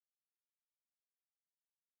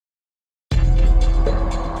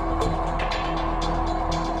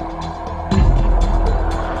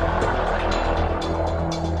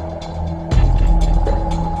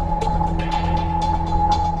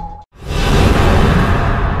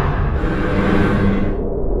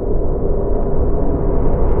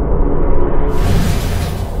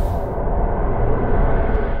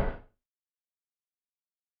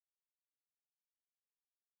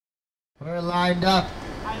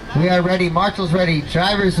We are ready. Marshall's ready.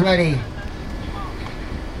 Driver's ready.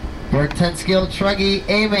 Your 10 skill Truggy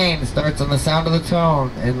A main starts on the sound of the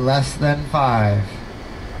tone in less than 5.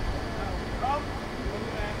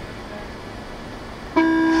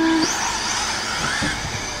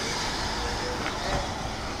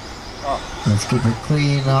 Let's keep it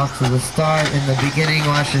clean off to the start. In the beginning,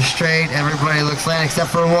 watch it straight. Everybody looks land except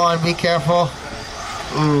for one. Be careful.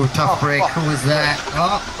 Ooh, tough break. Who was that?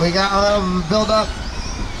 Oh, we got a little build up.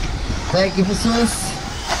 Thank you for Swiss.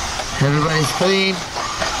 Everybody's clean.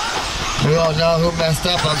 We all know who messed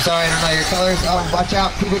up. I'm sorry, I don't know your colors. Oh, watch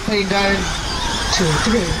out. Keep it clean, Darren. 2,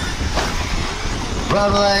 3.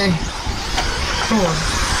 Runway. 4,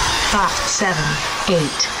 5, 7,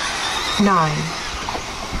 8, 9.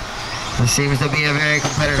 It seems to be a very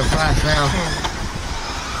competitive class now.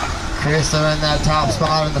 Chris are in that top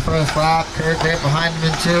spot in the first lap. Kirk right behind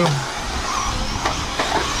him in 2.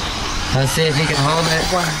 Let's see if he can hold it.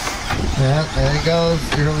 1. Yeah, there he goes.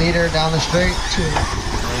 Your leader down the straight. 2.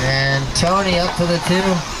 And Tony up to the 2.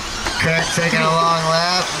 Kirk taking a long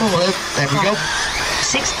lap. Flip. There we go.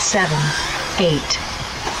 6, 7, 8.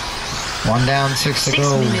 1 down, 6 to 6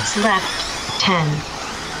 go. minutes left. 10.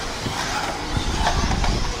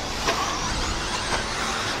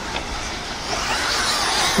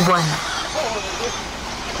 1,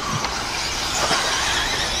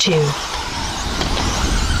 2,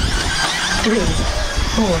 3,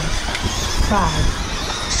 4,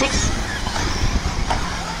 5, 6.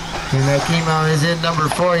 You know, Kimo is in number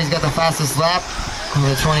 4. He's got the fastest lap with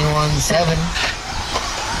a 21.7.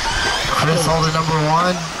 Chris holding number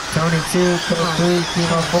 1. Tony 2, Coach 3,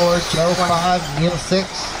 Kimo 4, Joe 5, Neil 6.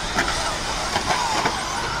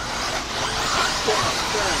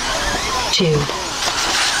 Two.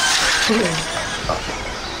 3.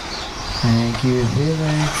 Thank you,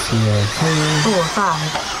 Felix. Yeah, 4,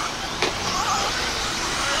 5.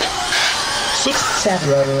 6, 7.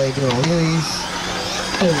 Right away doing wheelies.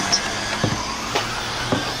 8.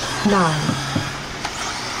 9.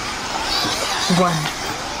 1.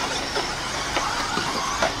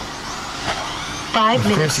 5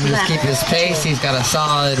 minutes Chris can just left. keep his pace. He's got a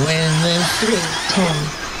solid win there. 3, 10.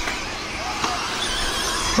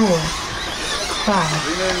 4,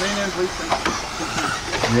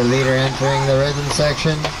 5. Your leader entering the rhythm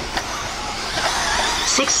section.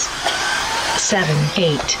 6, 7,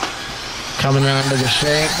 8. Coming around to the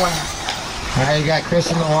straight. 1. Alright, you got Chris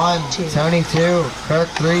in the 1, 2. Tony 2, Kirk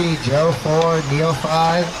 3, Joe 4, Neil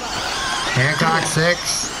 5, Hancock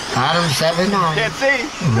 6, Adam 7, 9. Can't see.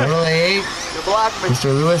 Little 8, You're blocking me.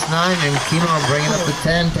 Mr. Lewis 9, and Kimo bringing up the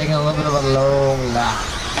 10, taking a little bit of a low lap.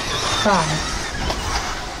 5.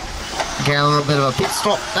 Getting a little bit of a pit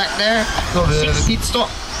stop back there. A little bit of a pit stop.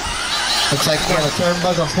 Looks like the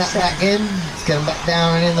turnbuckle snap back in. Let's get him back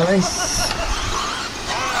down and in the race.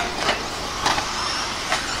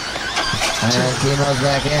 And Kimo's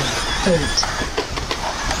back in. 8.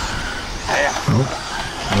 Oh.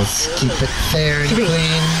 Let's keep it fair and 3,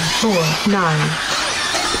 clean. 4, 9,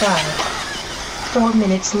 5. 4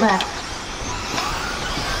 minutes left.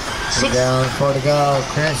 6, Down, 4 to go.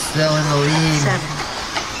 Chris still in the lead. 7.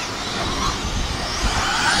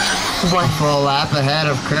 1, Full lap ahead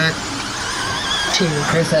of Kirk. 2.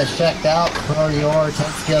 Chris has checked out for your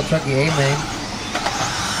 10 scale Truggy A main.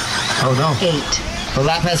 Oh no. 8. The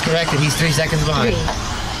lap has corrected. He's 3 seconds 3, behind.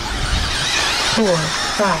 4,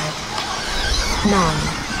 5, 9,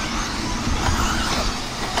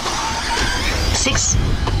 6,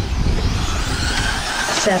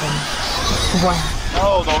 7, 1,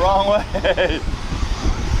 No, the wrong way.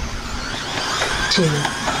 2.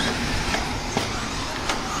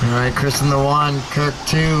 Alright, Chris in the 1, Kirk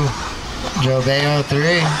 2, Joe Bayo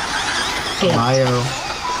 3, 8, Mayo,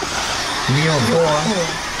 Neil 4.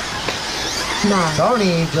 9,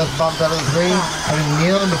 Tony just bumped out of the 3. Putting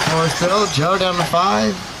Neil in the 4 still. Joe down to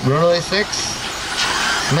 5. Rotary 6.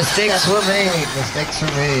 Mistakes were made. Mistakes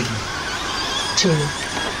were made. 2.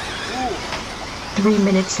 3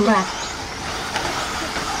 minutes left.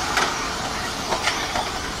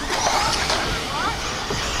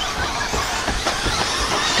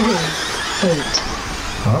 3, 8,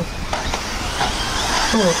 Huh?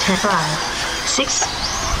 4, 10, 5, 6,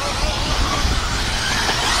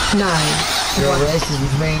 9, Your races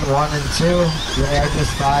between 1 and 2. They are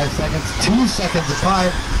just 5 seconds. 2 seconds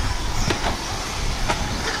apart.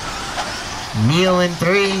 Neil in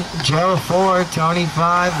 3. Joe 4. Tony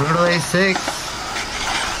 5. Rotary 6.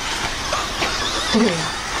 3,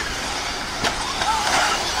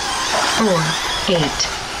 4, 8,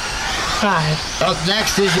 5. Up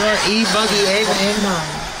next is your E-Buggy A-Main.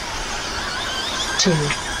 9, 2.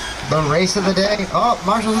 The race of the day. Oh,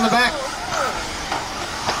 Marshall's in the back.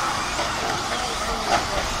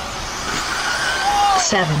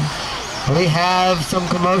 7. We have some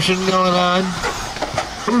commotion going on.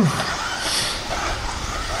 Ooh.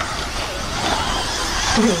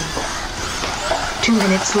 3. 2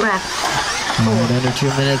 minutes left. 4. Under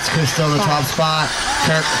 2 minutes. Chris still in the top spot.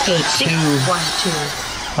 Kirk 8, 6, 2. 1, 2.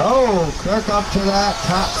 Oh, Kirk up to that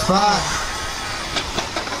top spot.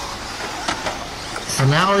 So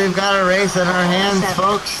now we've got a race in our hands, 7.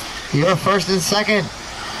 folks. You're first and second.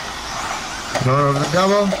 Go over the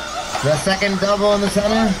double. The second double in the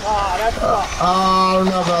center. I don't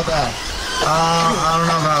know about that. I don't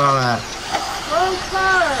know about all that.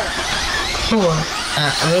 4.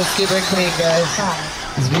 Let's keep it clean, guys.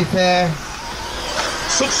 5. Let's be fair.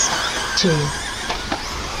 6, 2.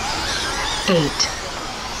 8.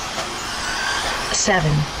 7.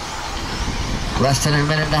 Less than a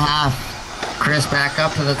minute and a half. Chris back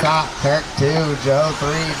up to the top. Kirk 2, Joe 3,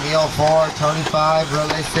 Neil 4, Tony 5,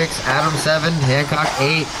 Relay 6, Adam 7, Hancock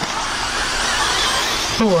 8.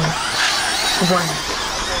 4. 1.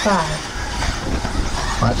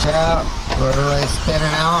 5. Watch out. Relay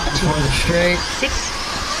spinning out before the straight. 6.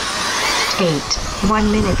 8.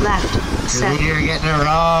 1 minute left. 7. You're getting it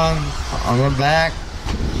wrong. On the back.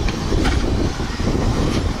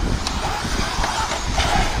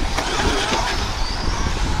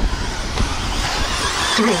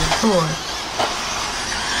 3, 4.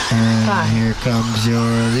 And 5. here comes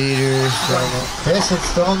your leader. So Chris is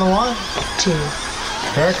still in the 1. 2.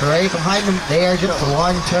 Kirk right behind him. They are just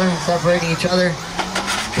one turn separating each other.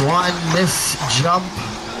 One miss jump.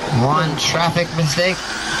 One traffic mistake.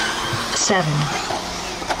 7.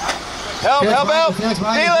 Help, help, help! Felix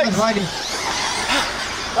behind you, Felix! Felix behind you.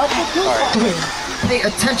 3. Pay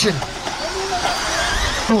attention.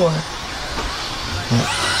 4.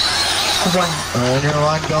 1. Runner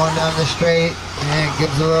 1 going down the straight. And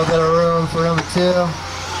gives a little bit of room for number 2.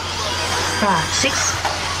 5. 6.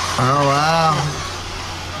 Oh, wow.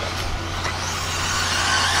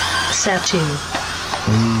 7. 2. Ooh.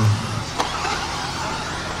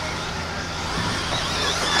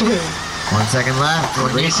 3. 1 second left.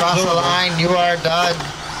 When you cross the line, you are done.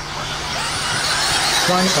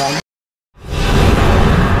 1.